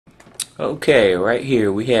Okay, right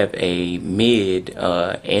here we have a mid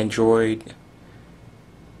Android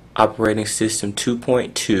operating system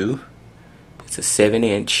 2.2. It's a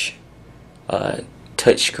 7-inch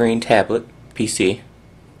touchscreen tablet PC.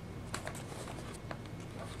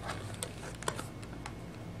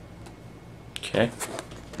 Okay.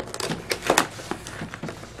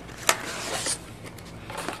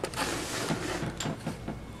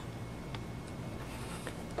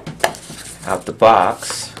 Out the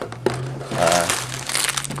box,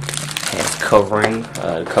 has covering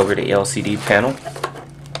to cover the LCD panel.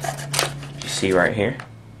 You see right here.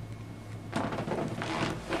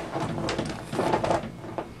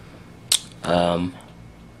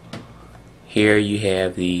 Here you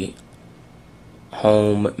have the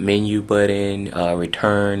home menu button,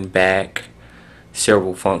 return, back,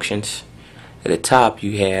 several functions. At the top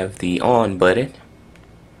you have the on button.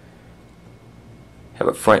 Have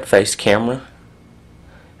a front face camera,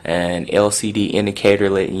 an LCD indicator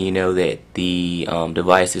letting you know that the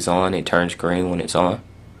device is on. It turns green when it's on,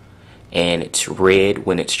 and it's red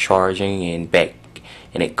when it's charging, and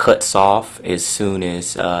it cuts off as soon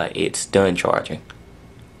as it's done charging.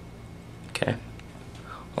 Okay.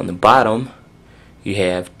 On the bottom you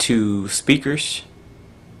have two speakers.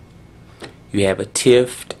 You have a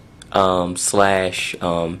TIFT slash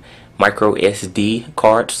micro SD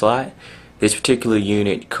card slot. This particular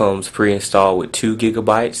unit comes pre-installed with 2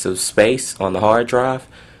 gigabytes of space on the hard drive,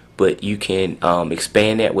 but you can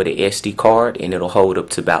expand that with an SD card and it'll hold up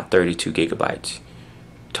to about 32 gigabytes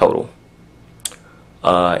total.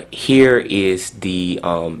 Here is the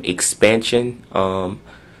expansion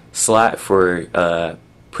slot for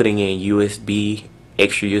putting in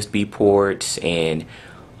extra USB ports, and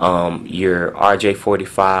your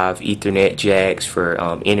RJ45 Ethernet jacks for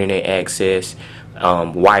internet access,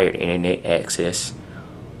 wired internet access.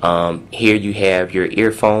 Here you have your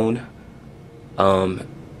earphone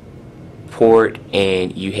port,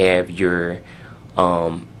 and you have your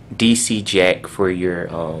DC jack for your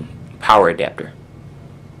power adapter.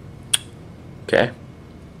 Okay.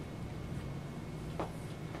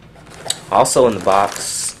 Also in the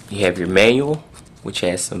box you have your manual, which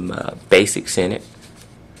has some basics in it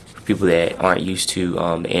for people that aren't used to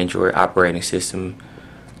the Android operating system.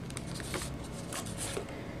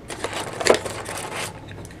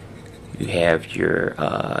 You have your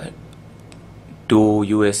dual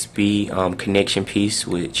USB connection piece,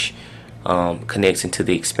 which connects into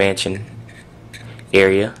the expansion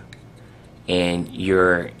area, and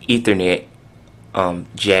your Ethernet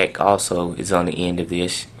jack also is on the end of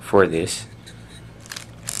this for this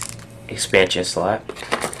expansion slot.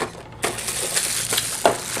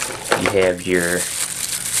 You have your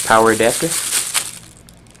power adapter,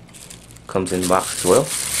 comes in the box as well.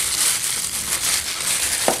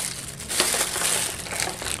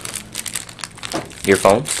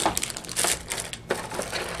 Earphones,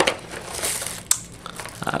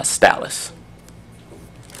 stylus.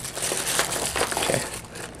 Okay.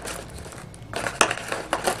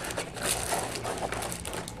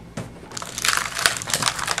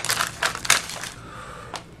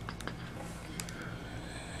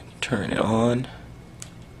 Turn it on.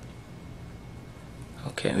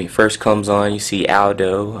 Okay, when it first comes on, you see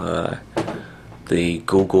Aldo, the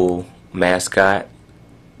Google mascot.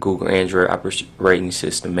 Google Android operating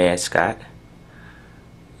system mascot.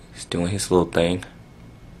 He's doing his little thing.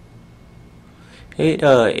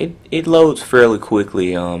 It loads fairly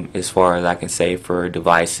quickly, as far as I can say for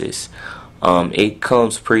devices. It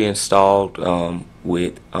comes pre-installed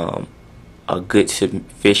with a good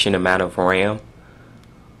sufficient amount of RAM.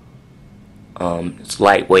 It's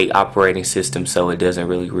lightweight operating system, so it doesn't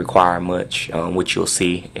really require much, which you'll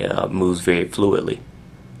see moves very fluidly.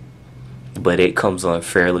 But it comes on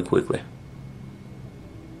fairly quickly.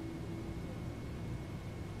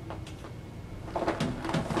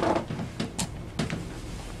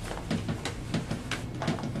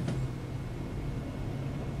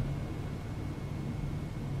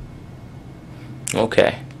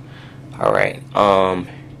 Okay. Alright.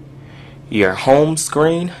 Your home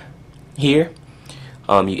screen here.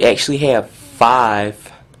 You actually have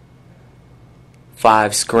five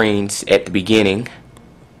screens at the beginning.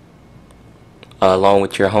 Along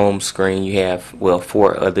with your home screen, you have, well,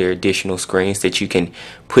 4 other additional screens that you can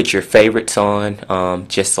put your favorites on.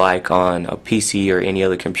 Just like on a PC or any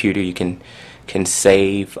other computer, you can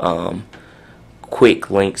save quick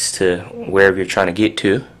links to wherever you're trying to get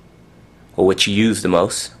to, or what you use the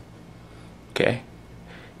most. Okay.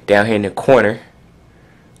 Down here in the corner,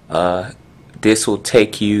 this will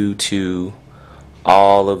take you to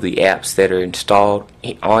all of the apps that are installed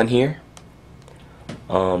on here.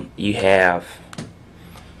 You have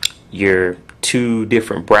your two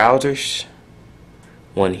different browsers,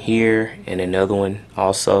 one here and another one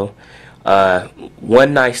also.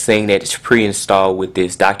 One nice thing that is pre-installed with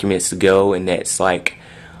this Documents to Go, and that's like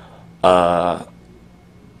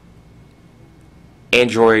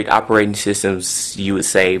Android operating systems, you would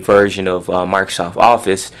say, version of Microsoft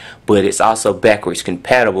Office, but it's also backwards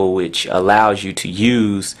compatible, which allows you to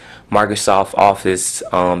use Microsoft Office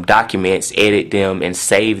documents, edit them, and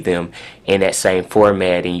save them in that same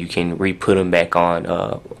format, and you can re-put them back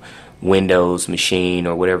on Windows machine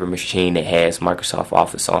or whatever machine that has Microsoft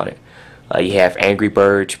Office on it. You have Angry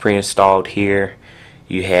Birds pre-installed here.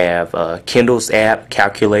 You have Kindle's app,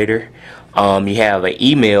 calculator. You have an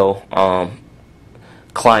email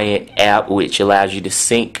client app, which allows you to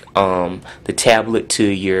sync the tablet to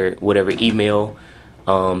your whatever email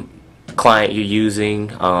client you're using,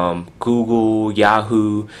 Google,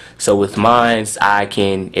 Yahoo. So with mine, I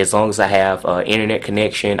can, as long as I have internet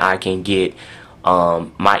connection, I can get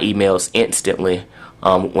my emails instantly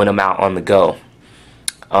when I'm out on the go.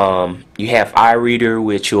 You have iReader,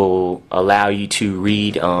 which will allow you to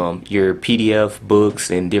read your PDF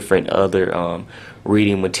books and different other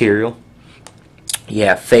reading material. You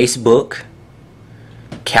have Facebook,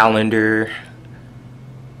 calendar,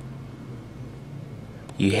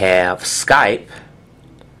 you have Skype,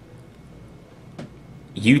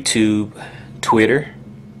 YouTube, Twitter,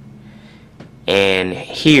 and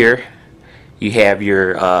here you have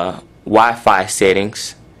your Wi-Fi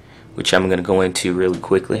settings, which I'm going to go into really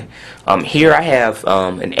quickly. Here I have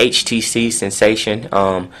an HTC Sensation,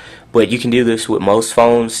 but you can do this with most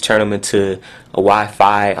phones. Turn them into a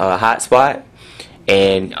Wi-Fi hotspot.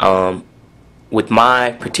 And with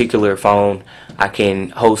my particular phone, I can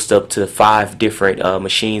host up to 5 different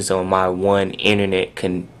machines on my one internet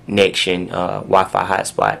connection Wi-Fi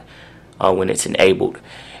hotspot when it's enabled.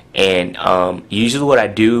 And usually what I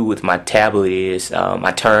do with my tablet is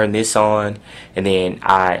I turn this on, and then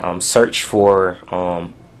I search for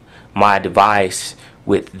my device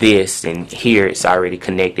with this, and here it's already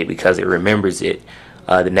connected because it remembers it,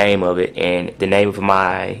 the name of it, and the name of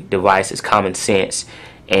my device is Common Sense,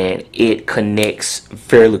 and it connects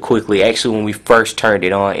fairly quickly. Actually, when we first turned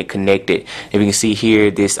it on, it connected. If you can see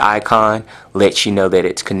here, this icon lets you know that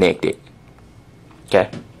it's connected. Okay.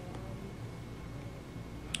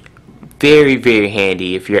 Very, very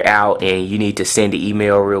handy if you're out and you need to send an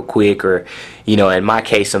email real quick, or, you know, in my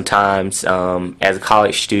case, sometimes as a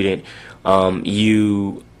college student,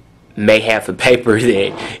 you may have a paper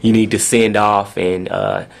that you need to send off, and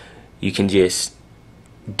you can just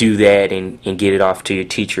do that and get it off to your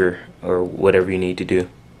teacher or whatever you need to do.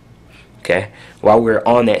 Okay. While we're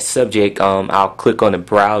on that subject, I'll click on the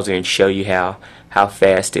browser and show you how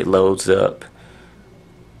fast it loads up.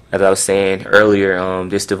 As I was saying earlier,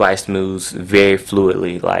 this device moves very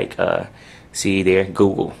fluidly, like see there,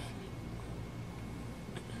 Google.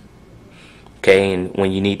 Okay, and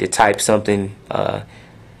when you need to type something,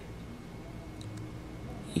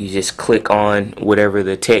 you just click on whatever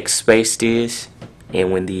the text space is,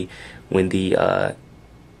 and when the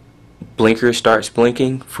blinker starts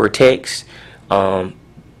blinking for text, the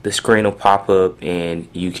screen will pop up and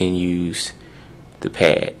you can use the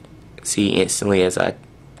pad. See, instantly as I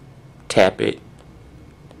tap it,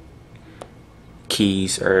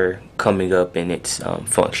 keys are coming up and it's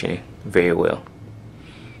functioning very well.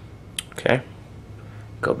 Okay,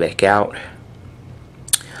 go back out.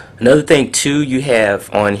 Another thing too you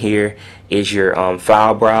have on here is your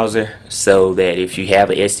file browser, so that if you have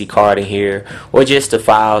an SD card in here, or just the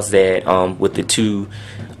files that with the 2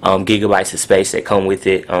 gigabytes of space that come with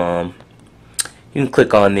it, you can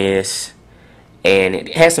click on this, and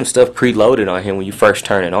it has some stuff preloaded on here when you first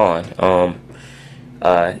turn it on.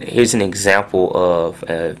 Here's an example of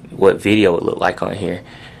what video it looked like on here.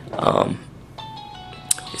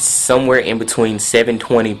 It's somewhere in between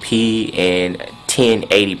 720p and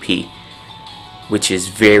 1080p, which is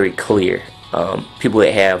very clear. People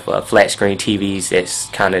that have flat screen TVs, that's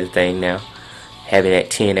kind of the thing now, having that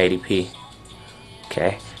 1080p.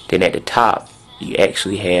 Okay, then at the top you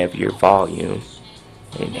actually have your volume,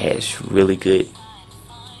 and it has really good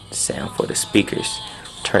sound for the speakers.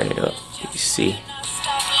 Turn it up, you can see.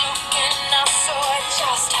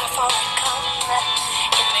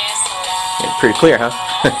 And pretty clear, huh?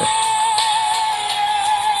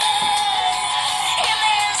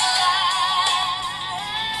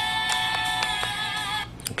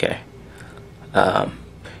 Okay.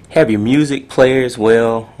 Have your music player as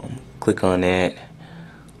well. Click on that.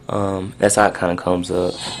 That's how it kind of comes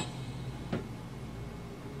up.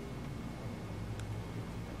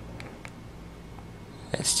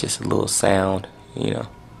 That's just a little sound, you know,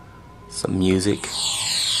 some music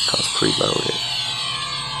comes preloaded.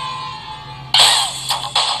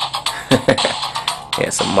 Yeah,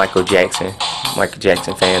 some Michael Jackson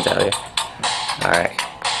fans out there.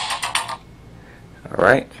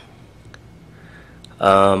 Alright.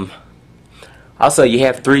 Also, you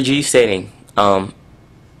have 3G setting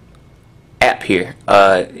app here.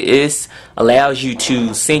 This allows you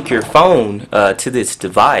to sync your phone to this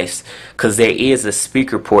device, because there is a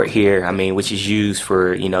speaker port here, I mean, which is used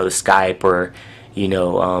for, you know, the Skype or, you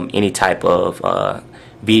know, any type of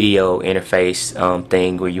video interface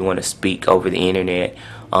thing where you want to speak over the internet.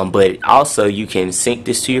 But also you can sync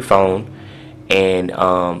this to your phone and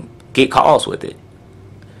get calls with it.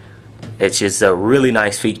 It's just a really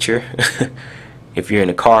nice feature if you're in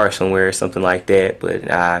a car somewhere or something like that, but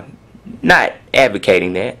not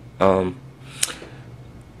advocating that.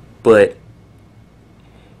 But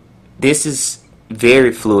this is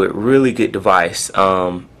very fluid, really good device.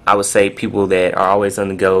 I would say people that are always on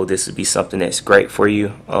the go, this would be something that's great for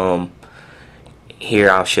you.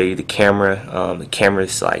 Here I'll show you the camera. The camera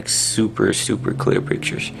is like super clear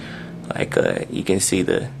pictures. Like you can see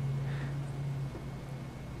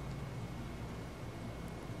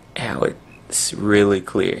how it's really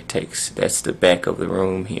clear. That's the back of the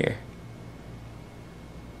room here.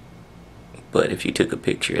 But if you took a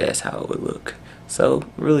picture, that's how it would look. So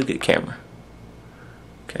really good camera.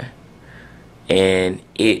 Okay. And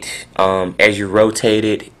it, as you rotate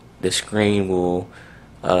it, the screen will,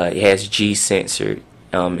 it has G sensor,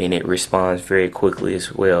 and it responds very quickly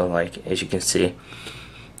as well, like as you can see.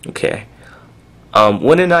 Okay. One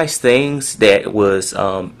of the nice things that was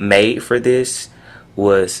made for this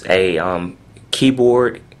was a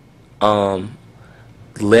keyboard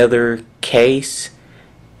leather case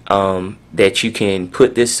that you can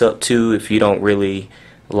put this up to if you don't really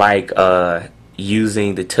like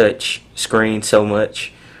using the touch screen so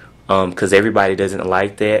much, because everybody doesn't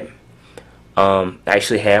like that. I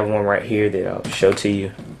actually have one right here that I'll show to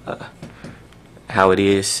you how it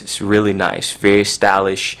is. It's really nice, very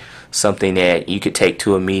stylish, something that you could take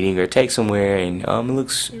to a meeting or take somewhere, and it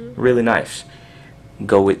looks really nice.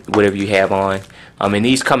 Go with whatever you have on. And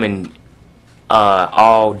these come in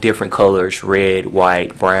all different colors: red,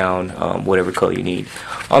 white, brown, whatever color you need.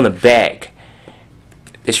 On the back,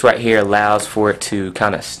 this right here allows for it to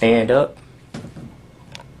kind of stand up,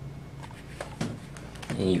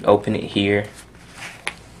 and you open it here.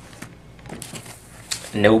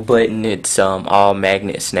 No button, it's all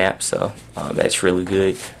magnet snap, so that's really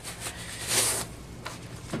good.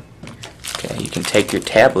 Okay, you can take your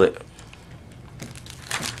tablet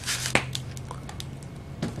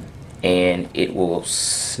and it will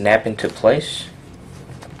snap into place.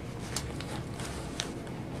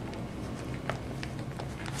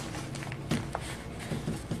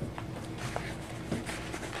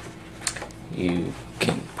 You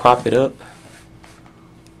can prop it up.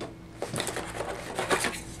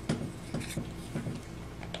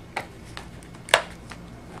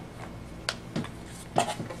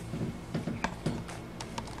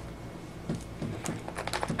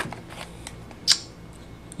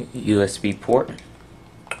 USB port.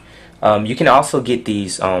 You can also get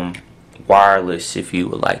these wireless if you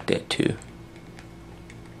would like that too.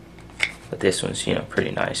 But this one's, you know,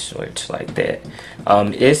 pretty nice where it's like that.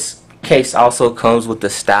 This case also comes with the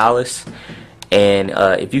stylus, and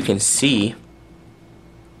if you can see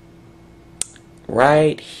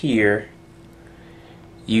right here,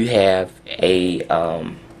 you have a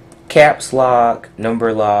caps lock,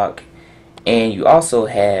 number lock, and you also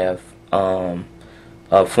have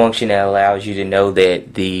a function that allows you to know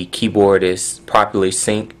that the keyboard is properly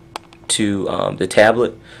synced to the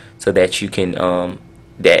tablet, so that you can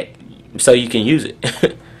you can use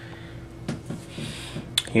it.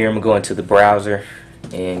 Here I'm going to the browser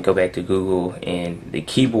and go back to Google, and the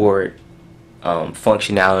keyboard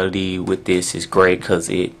functionality with this is great because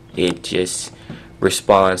it just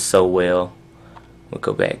responds so well. We'll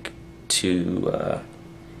go back to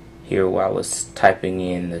here where I was typing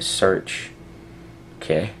in the search.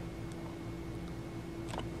 Okay.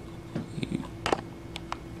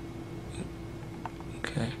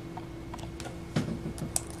 Okay.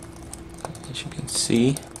 As you can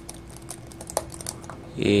see,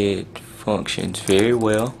 it functions very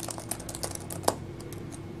well.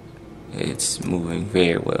 It's moving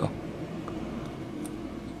very well.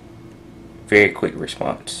 Very quick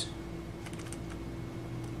response.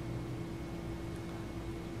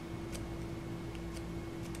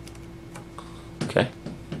 Okay.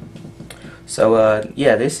 So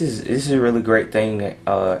yeah, this is a really great thing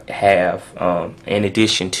to have. In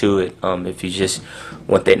addition to it, if you just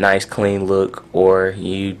want that nice clean look, or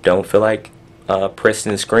you don't feel like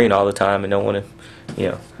pressing the screen all the time and don't want to, you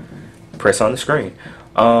know, press on the screen.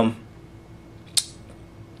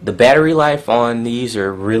 The battery life on these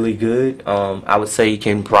are really good. I would say you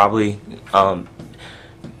can probably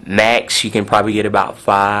max, you can probably get about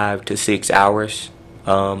 5 to 6 hours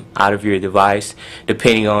out of your device,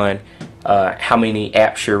 depending on how many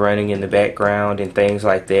apps you're running in the background and things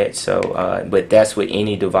like that. So but that's with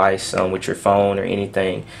any device, with your phone or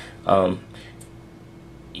anything.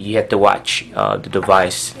 You have to watch the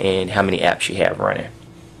device and how many apps you have running,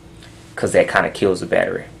 because that kind of kills the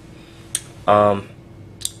battery.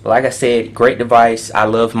 Like I said, great device. I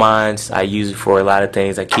love mine. I use it for a lot of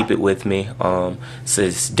things. I keep it with me. So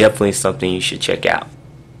it's definitely something you should check out.